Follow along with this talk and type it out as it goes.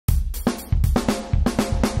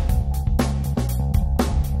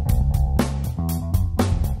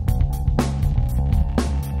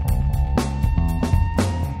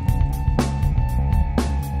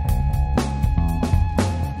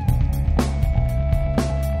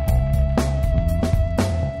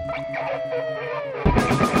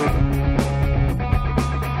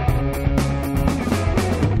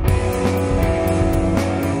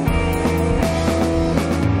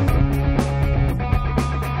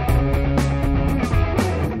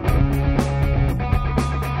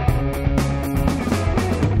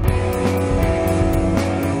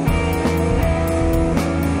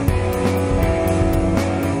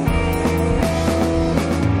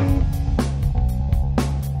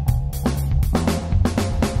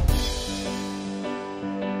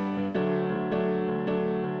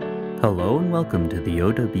Hello and welcome to the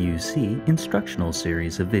OWC instructional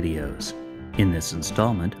series of videos. In this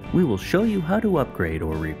installment, we will show you how to upgrade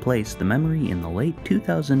or replace the memory in the late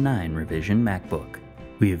 2009 revision MacBook.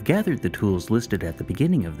 We have gathered the tools listed at the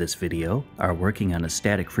beginning of this video, are working on a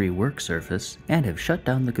static-free work surface, and have shut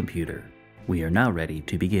down the computer. We are now ready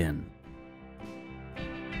to begin.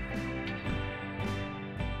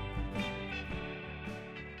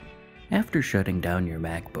 After shutting down your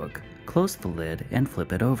MacBook, close the lid and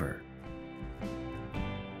flip it over.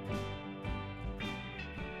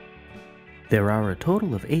 There are a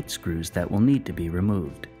total of 8 screws that will need to be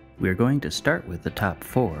removed. We are going to start with the top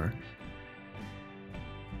 4,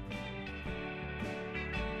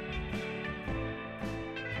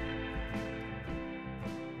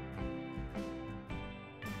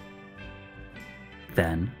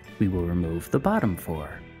 then we will remove the bottom 4.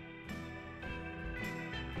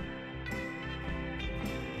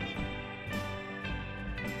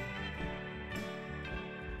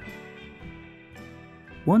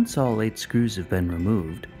 Once all 8 screws have been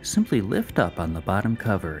removed, simply lift up on the bottom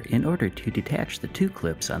cover in order to detach the 2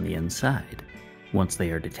 clips on the inside. Once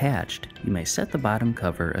they are detached, you may set the bottom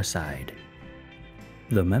cover aside.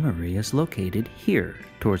 The memory is located here,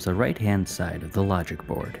 towards the right-hand side of the logic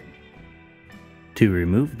board. To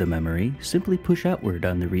remove the memory, simply push outward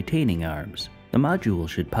on the retaining arms. The module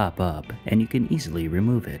should pop up, and you can easily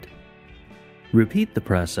remove it. Repeat the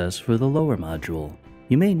process for the lower module.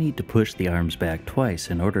 You may need to push the arms back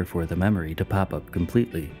twice in order for the memory to pop up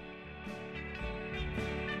completely.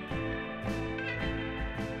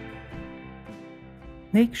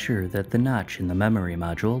 Make sure that the notch in the memory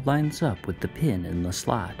module lines up with the pin in the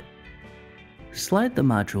slot. Slide the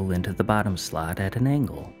module into the bottom slot at an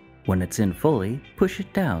angle. When it's in fully, push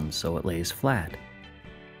it down so it lays flat.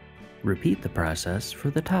 Repeat the process for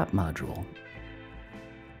the top module.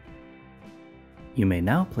 You may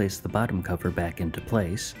now place the bottom cover back into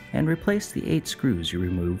place and replace the 8 screws you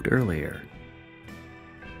removed earlier.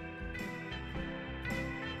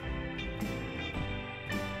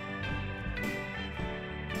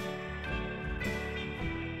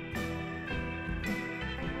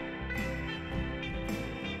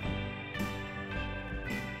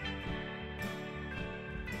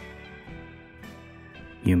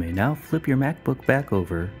 You may now flip your MacBook back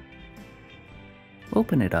over,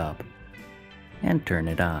 open it up, and turn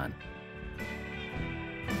it on.